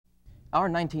Our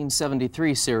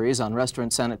 1973 series on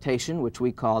restaurant sanitation, which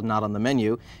we called Not on the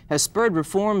Menu, has spurred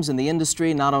reforms in the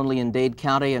industry not only in Dade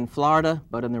County and Florida,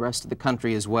 but in the rest of the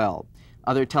country as well.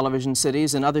 Other television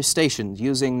cities and other stations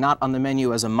using Not on the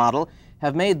Menu as a model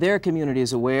have made their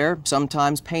communities aware,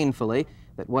 sometimes painfully,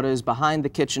 that what is behind the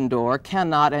kitchen door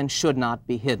cannot and should not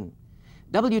be hidden.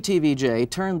 WTVJ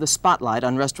turned the spotlight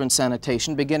on restaurant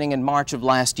sanitation beginning in March of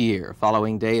last year,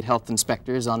 following Dade health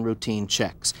inspectors on routine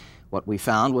checks. What we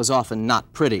found was often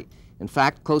not pretty. In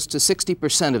fact, close to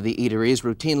 60% of the eateries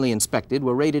routinely inspected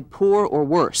were rated poor or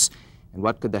worse. And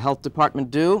what could the health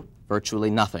department do? Virtually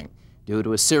nothing. Due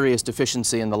to a serious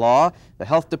deficiency in the law, the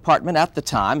health department at the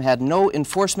time had no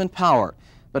enforcement power.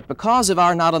 But because of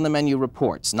our Not on the Menu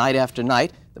reports, night after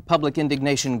night, the public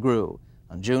indignation grew.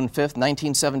 On June 5,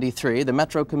 1973, the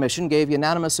Metro Commission gave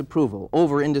unanimous approval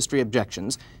over industry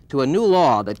objections to a new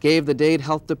law that gave the Dade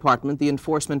Health Department the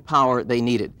enforcement power they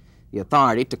needed, the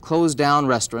authority to close down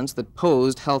restaurants that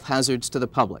posed health hazards to the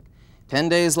public. 10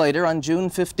 days later, on June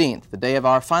 15th, the day of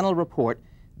our final report,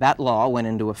 that law went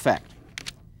into effect.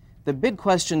 The big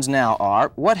questions now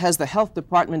are, what has the health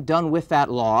department done with that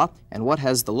law, and what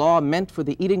has the law meant for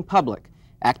the eating public?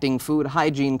 Acting Food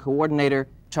Hygiene Coordinator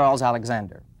Charles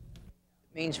Alexander.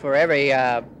 It means for every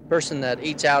person that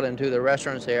eats out into the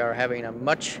restaurants, they are having a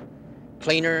much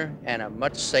cleaner and a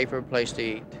much safer place to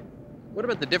eat. What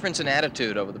about the difference in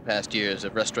attitude over the past years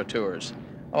of restaurateurs?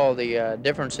 Oh, the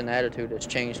difference in attitude has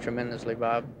changed tremendously,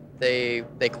 Bob. They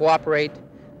cooperate,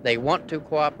 they want to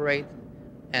cooperate,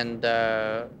 and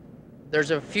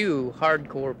there's a few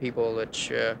hardcore people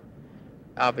that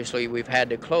obviously we've had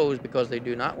to close because they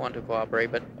do not want to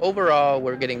cooperate, but overall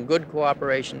we're getting good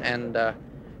cooperation and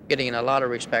getting a lot of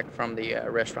respect from the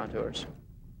restaurateurs.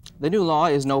 The new law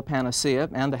is no panacea,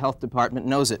 and the health department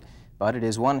knows it. But it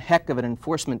is one heck of an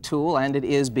enforcement tool, and it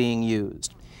is being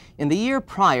used. In the year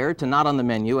prior to Not on the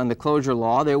Menu and the closure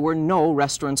law, there were no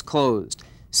restaurants closed.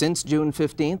 Since June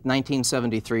 15,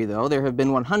 1973, though, there have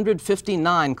been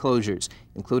 159 closures,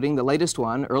 including the latest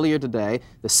one earlier today,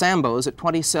 the Sambo's at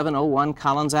 2701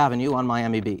 Collins Avenue on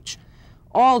Miami Beach.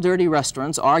 All dirty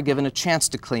restaurants are given a chance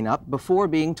to clean up before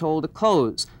being told to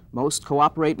close. Most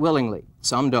cooperate willingly,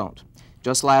 some don't.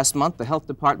 Just last month, the health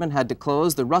department had to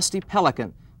close the Rusty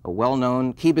Pelican, a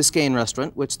well-known Key Biscayne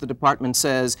restaurant, which the department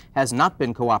says has not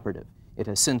been cooperative. It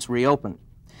has since reopened.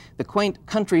 The quaint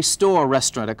Country Store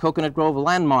restaurant at Coconut Grove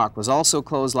Landmark was also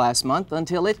closed last month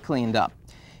until it cleaned up.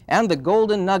 And the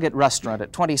Golden Nugget restaurant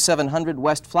at 2700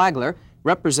 West Flagler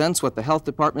represents what the health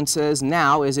department says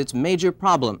now is its major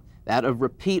problem, that of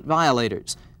repeat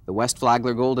violators. The West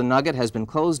Flagler Golden Nugget has been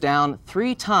closed down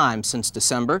 3 times since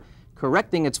December,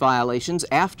 correcting its violations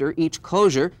after each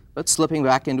closure, but slipping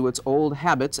back into its old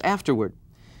habits afterward.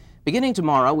 Beginning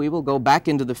tomorrow, we will go back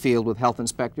into the field with health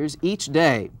inspectors each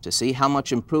day to see how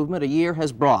much improvement a year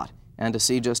has brought and to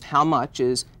see just how much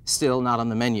is still not on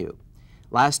the menu.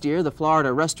 Last year, the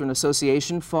Florida Restaurant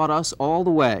Association fought us all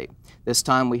the way. This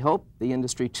time, we hope the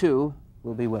industry, too,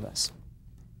 will be with us.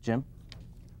 Jim?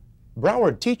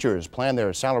 Broward teachers plan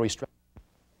their salary strategy.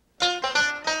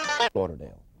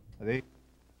 Lauderdale.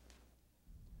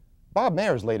 Bob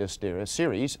Mayer's latest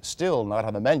series, Still Not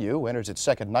on the Menu, enters its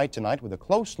second night tonight with a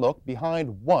close look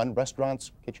behind one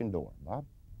restaurant's kitchen door. Bob?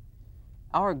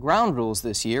 Our ground rules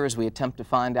this year, as we attempt to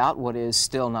find out what is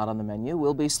still not on the menu,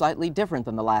 will be slightly different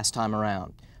than the last time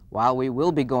around. While we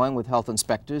will be going with health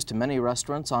inspectors to many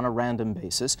restaurants on a random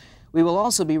basis, we will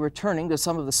also be returning to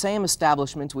some of the same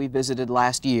establishments we visited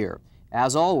last year.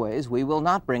 As always, we will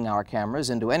not bring our cameras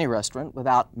into any restaurant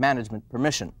without management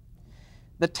permission.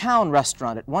 The Town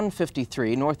Restaurant at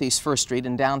 153 Northeast 1st Street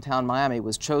in downtown Miami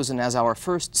was chosen as our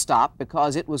first stop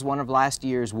because it was one of last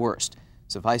year's worst.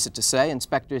 Suffice it to say,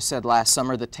 inspectors said last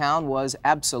summer the town was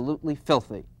absolutely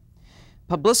filthy.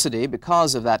 Publicity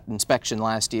because of that inspection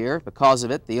last year. Because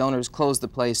of it, the owners closed the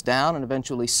place down and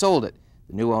eventually sold it.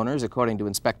 The new owners, according to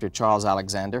Inspector Charles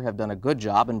Alexander, have done a good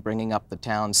job in bringing up the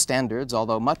town's standards,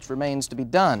 although much remains to be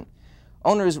done.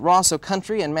 Owners Ross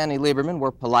O'Country and Manny Lieberman were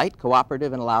polite,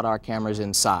 cooperative, and allowed our cameras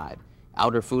inside.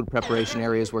 Outer food preparation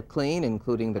areas were clean,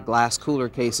 including the glass cooler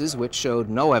cases, which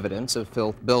showed no evidence of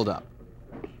filth buildup.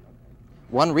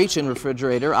 One reach-in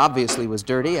refrigerator obviously was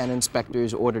dirty, and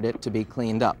inspectors ordered it to be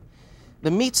cleaned up.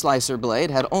 The meat slicer blade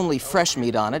had only fresh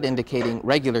meat on it, indicating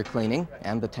regular cleaning,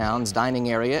 and the town's dining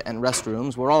area and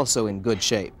restrooms were also in good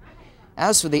shape.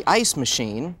 As for the ice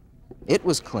machine, it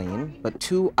was clean, but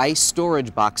 2 ice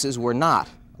storage boxes were not,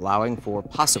 allowing for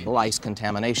possible ice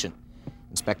contamination.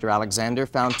 Inspector Alexander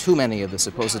found too many of the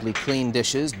supposedly clean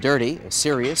dishes dirty, a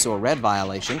serious or red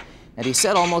violation, and he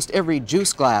said almost every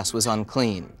juice glass was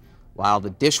unclean. While the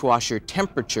dishwasher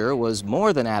temperature was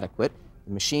more than adequate,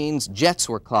 the machine's jets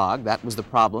were clogged. That was the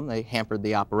problem. They hampered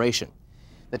the operation.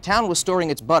 The town was storing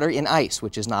its butter in ice,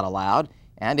 which is not allowed,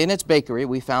 and in its bakery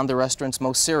we found the restaurant's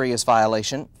most serious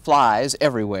violation: flies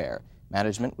everywhere.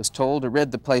 Management was told to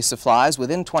rid the place of flies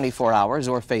within 24 hours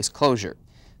or face closure.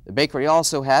 The bakery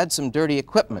also had some dirty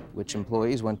equipment, which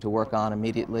employees went to work on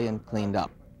immediately and cleaned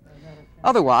up.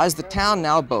 Otherwise, the town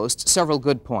now boasts several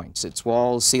good points. Its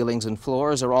walls, ceilings, and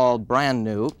floors are all brand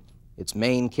new. Its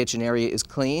main kitchen area is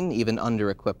clean, even under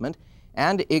equipment,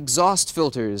 and exhaust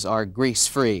filters are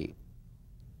grease-free.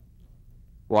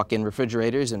 Walk-in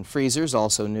refrigerators and freezers,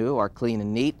 also new, are clean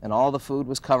and neat, and all the food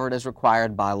was covered as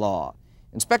required by law.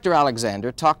 Inspector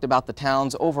Alexander talked about the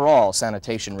town's overall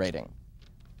sanitation rating.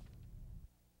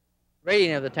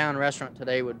 Rating of the town restaurant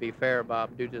today would be fair,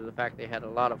 Bob, due to the fact they had a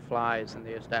lot of flies in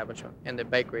the establishment, in the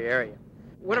bakery area.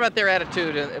 What about their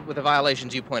attitude with the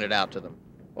violations you pointed out to them?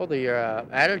 Well, the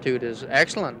attitude is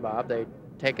excellent, Bob. They've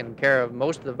taken care of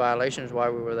most of the violations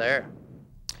while we were there.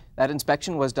 That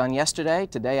inspection was done yesterday.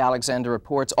 Today, Alexander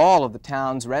reports all of the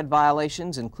town's red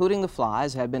violations, including the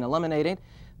flies, have been eliminated,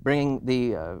 bringing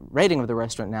the rating of the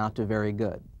restaurant now to very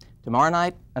good. Tomorrow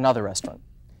night, another restaurant.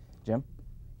 Jim?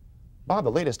 Bob,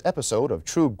 the latest episode of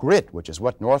True Grit, which is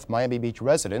what North Miami Beach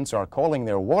residents are calling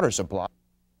their water supply.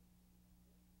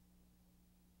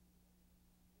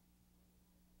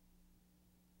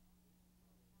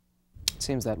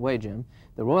 Seems that way, Jim.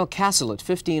 The Royal Castle at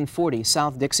 1540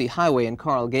 South Dixie Highway in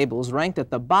Coral Gables ranked at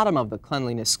the bottom of the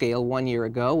cleanliness scale 1 year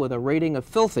ago with a rating of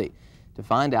filthy. To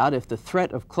find out if the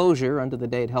threat of closure under the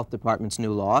Dade Health Department's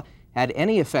new law had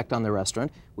any effect on the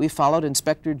restaurant, we followed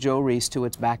Inspector Joe Reese to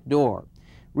its back door.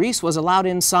 Reese was allowed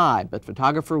inside, but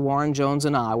photographer Warren Jones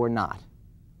and I were not.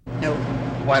 No.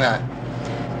 Why not?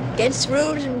 Against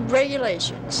rules and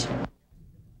regulations.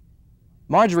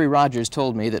 Marjorie Rogers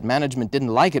told me that management didn't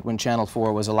like it when Channel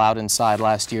 4 was allowed inside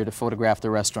last year to photograph the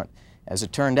restaurant. As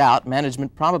it turned out,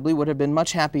 management probably would have been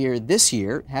much happier this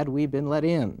year had we been let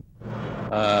in.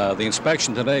 The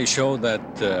inspection today showed that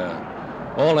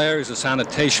all areas of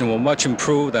sanitation were much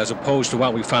improved as opposed to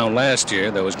what we found last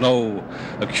year. There was no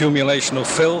accumulation of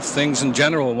filth. Things in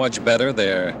general were much better.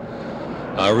 Their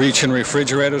reach and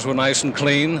refrigerators were nice and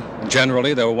clean.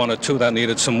 Generally, there were one or two that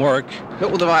needed some work.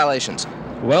 What were the violations?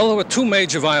 Well, there were two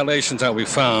major violations that we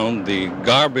found. The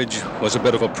garbage was a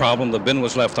bit of a problem. The bin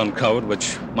was left uncovered,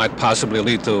 which might possibly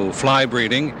lead to fly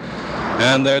breeding.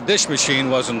 And their dish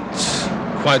machine wasn't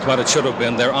quite what it should have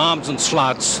been. Their arms and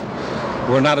slots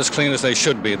were not as clean as they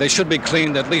should be. They should be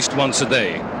cleaned at least once a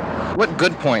day. What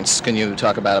good points can you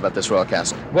talk about this Royal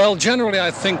Castle? Well, generally, I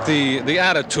think the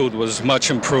attitude was much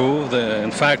improved.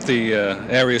 In fact, the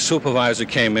area supervisor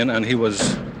came in, and he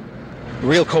was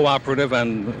real cooperative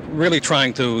and really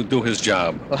trying to do his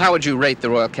job. Well, how would you rate the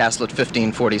Royal Castle at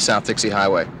 1540 South Dixie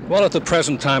Highway? Well, at the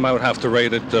present time, I would have to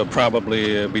rate it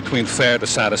probably between fair to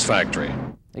satisfactory.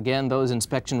 Again, those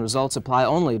inspection results apply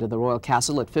only to the Royal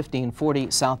Castle at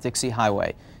 1540 South Dixie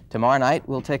Highway. Tomorrow night,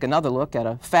 we'll take another look at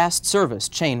a fast service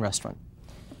chain restaurant.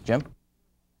 Jim?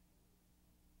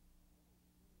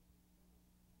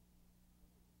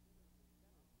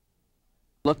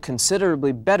 Look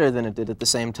considerably better than it did at the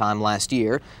same time last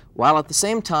year, while at the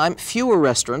same time, fewer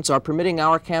restaurants are permitting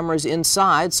our cameras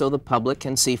inside so the public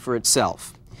can see for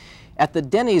itself. At the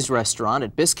Denny's restaurant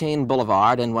at Biscayne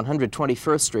Boulevard and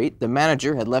 121st Street, the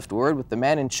manager had left word with the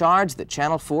man in charge that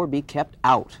Channel 4 be kept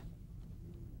out.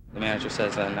 The manager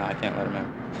says that, no, I can't let him in.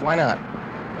 Why not?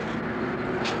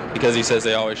 Because he says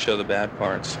they always show the bad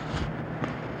parts,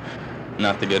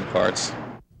 not the good parts.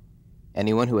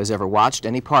 Anyone who has ever watched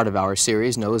any part of our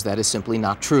series knows that is simply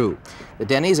not true. The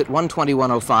Denny's at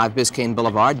 12105 Biscayne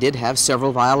Boulevard did have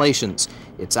several violations.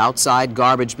 Its outside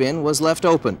garbage bin was left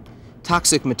open.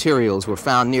 Toxic materials were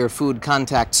found near food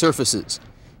contact surfaces.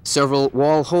 Several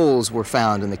wall holes were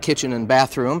found in the kitchen and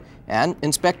bathroom, and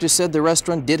inspectors said the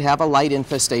restaurant did have a light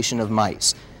infestation of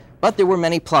mice. But there were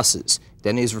many pluses.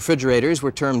 Denny's refrigerators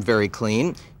were termed very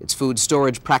clean, its food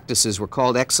storage practices were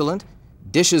called excellent,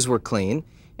 dishes were clean,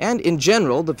 and in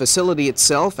general, the facility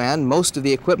itself and most of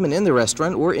the equipment in the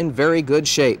restaurant were in very good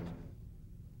shape.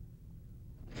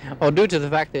 Well, due to the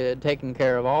fact that it had taken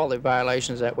care of all the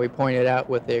violations that we pointed out,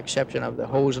 with the exception of the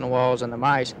holes in the walls and the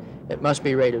mice, it must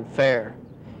be rated fair.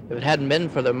 If it hadn't been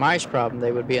for the mice problem,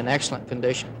 they would be in excellent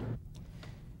condition.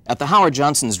 At the Howard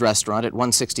Johnson's restaurant at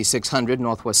 16600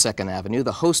 Northwest 2nd Avenue,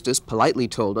 the hostess politely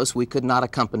told us we could not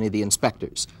accompany the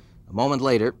inspectors. A moment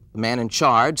later, the man in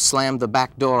charge slammed the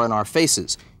back door in our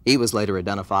faces. He was later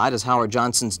identified as Howard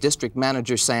Johnson's district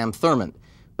manager, Sam Thurmond.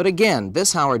 But again,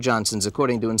 this Howard Johnson's,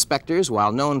 according to inspectors,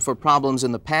 while known for problems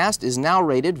in the past, is now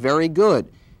rated very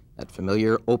good. That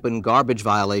familiar open garbage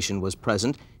violation was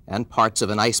present, and parts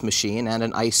of an ice machine and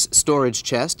an ice storage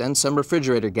chest and some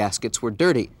refrigerator gaskets were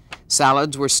dirty.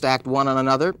 Salads were stacked one on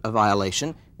another, a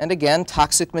violation, and again,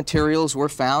 toxic materials were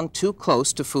found too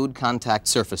close to food contact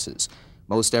surfaces.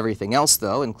 Most everything else,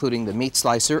 though, including the meat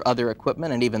slicer, other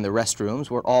equipment, and even the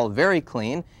restrooms, were all very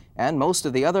clean, and most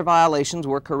of the other violations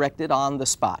were corrected on the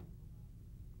spot.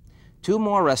 2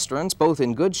 more restaurants, both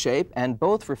in good shape, and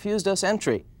both refused us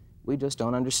entry. We just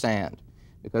don't understand,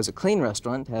 because a clean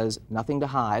restaurant has nothing to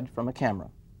hide from a camera.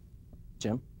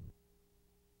 Jim?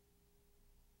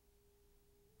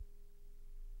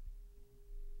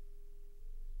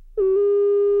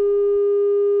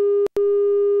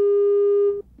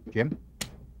 Jim?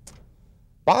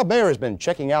 Bob Mayer has been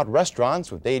checking out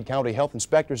restaurants with Dade County health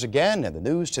inspectors again, and the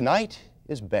news tonight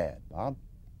is bad. Bob?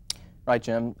 Right,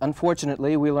 Jim.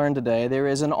 Unfortunately, we learned today there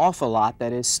is an awful lot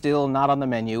that is still not on the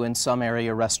menu in some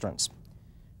area restaurants.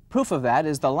 Proof of that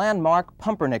is the landmark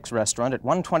Pumpernicks restaurant at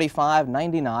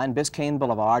 12599 Biscayne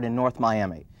Boulevard in North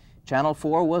Miami. Channel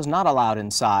 4 was not allowed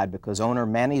inside because owner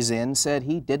Manny Zinn said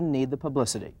he didn't need the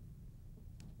publicity.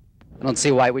 I don't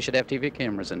see why we should have TV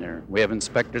cameras in here. We have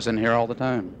inspectors in here all the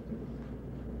time.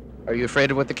 Are you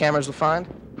afraid of what the cameras will find?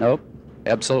 Nope,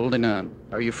 absolutely none.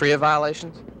 Are you free of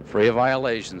violations? Free of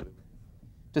violations.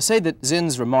 To say that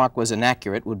Zinn's remark was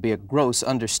inaccurate would be a gross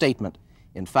understatement.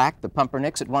 In fact, the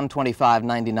Pumpernicks at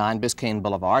 12599 Biscayne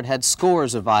Boulevard had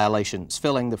scores of violations,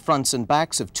 filling the fronts and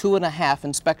backs of 2.5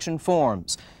 inspection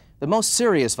forms. The most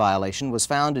serious violation was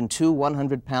found in 2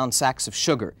 100-pound sacks of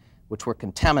sugar, which were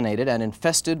contaminated and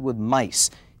infested with mice.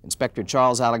 Inspector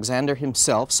Charles Alexander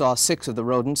himself saw 6 of the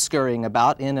rodents scurrying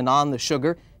about in and on the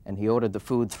sugar, and he ordered the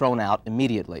food thrown out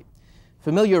immediately.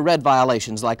 Familiar red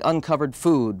violations like uncovered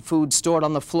food, food stored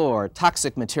on the floor,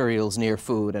 toxic materials near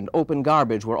food, and open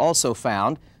garbage were also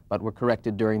found, but were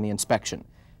corrected during the inspection.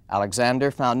 Alexander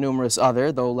found numerous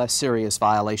other, though less serious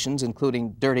violations,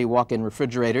 including dirty walk-in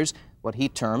refrigerators, what he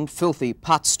termed filthy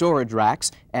pot storage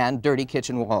racks, and dirty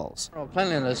kitchen walls. Well,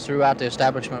 cleanliness throughout the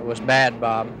establishment was bad,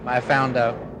 Bob. I found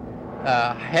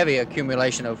a heavy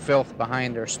accumulation of filth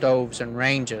behind their stoves and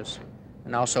ranges,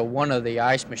 and also one of the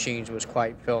ice machines was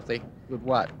quite filthy. With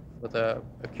what? With an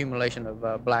accumulation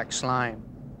of black slime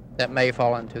that may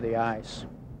fall into the ice.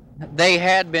 They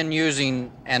had been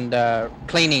using and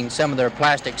cleaning some of their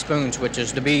plastic spoons, which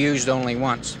is to be used only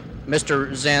once.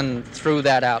 Mr. Zinn threw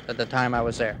that out at the time I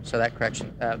was there, so that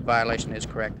violation is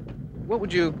correct. What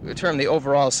would you term the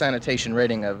overall sanitation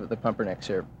rating of the Pumpernicks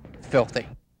here? Filthy.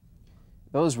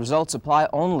 Those results apply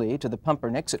only to the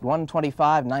Pumpernicks at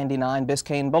 12599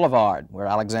 Biscayne Boulevard, where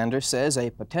Alexander says a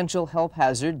potential health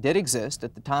hazard did exist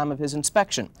at the time of his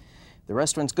inspection. The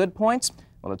restaurant's good points?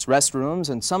 Well, its restrooms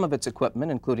and some of its equipment,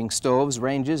 including stoves,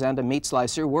 ranges, and a meat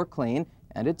slicer, were clean,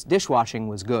 and its dishwashing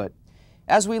was good.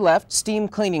 As we left, steam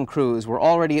cleaning crews were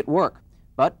already at work.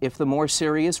 But if the more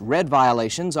serious red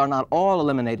violations are not all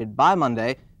eliminated by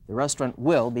Monday, the restaurant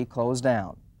will be closed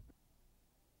down.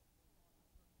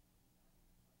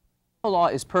 No law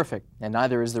is perfect, and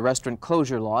neither is the restaurant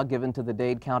closure law given to the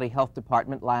Dade County Health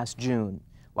Department last June.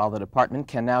 While the department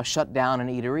can now shut down an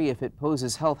eatery if it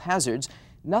poses health hazards,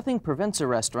 nothing prevents a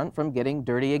restaurant from getting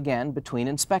dirty again between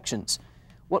inspections.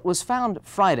 What was found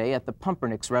Friday at the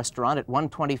Pumpernicks restaurant at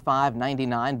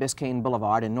 12599 Biscayne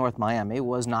Boulevard in North Miami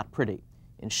was not pretty.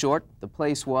 In short, the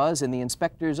place was, in the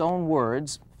inspector's own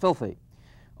words, filthy.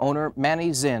 Owner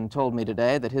Manny Zinn told me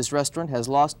today that his restaurant has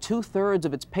lost 2/3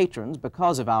 of its patrons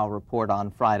because of our report on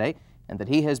Friday, and that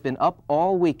he has been up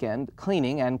all weekend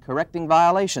cleaning and correcting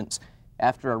violations.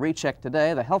 After a recheck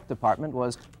today, the health department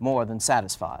was more than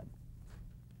satisfied.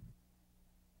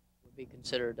 Would be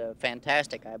considered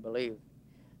fantastic, I believe,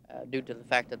 due to the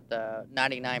fact that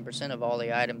 99% of all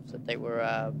the items that they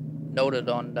were noted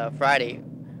on Friday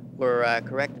were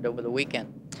corrected over the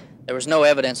weekend. There was no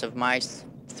evidence of mice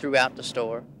throughout the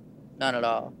store, none at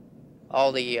all.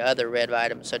 All the other red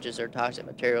items, such as their toxic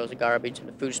materials, the garbage, and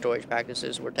the food storage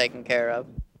practices, were taken care of.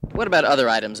 What about other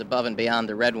items above and beyond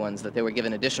the red ones that they were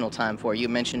given additional time for? You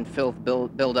mentioned filth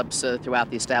buildups throughout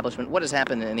the establishment. What has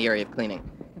happened in the area of cleaning?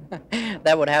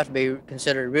 That would have to be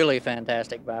considered really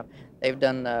fantastic, Bob. They've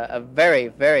done a very,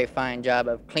 very fine job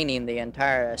of cleaning the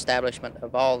entire establishment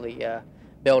of all the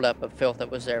buildup of filth that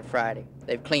was there Friday.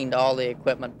 They've cleaned all the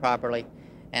equipment properly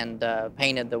and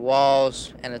painted the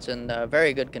walls, and it's in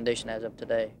very good condition as of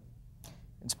today.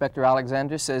 Inspector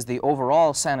Alexander says the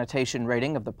overall sanitation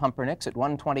rating of the Pumpernicks at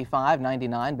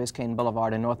 12599 Biscayne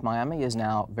Boulevard in North Miami is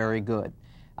now very good.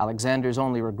 Alexander's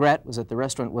only regret was that the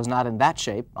restaurant was not in that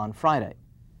shape on Friday.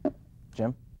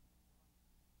 Jim?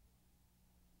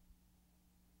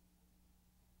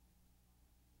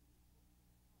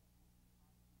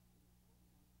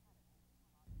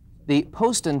 The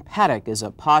Post and Paddock is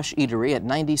a posh eatery at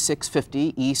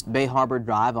 9650 East Bay Harbor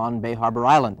Drive on Bay Harbor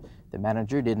Island. The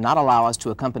manager did not allow us to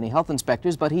accompany health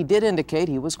inspectors, but he did indicate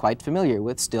he was quite familiar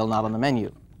with Still Not on the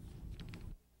Menu.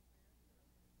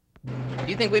 Do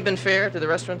you think we've been fair to the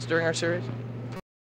restaurants during our series?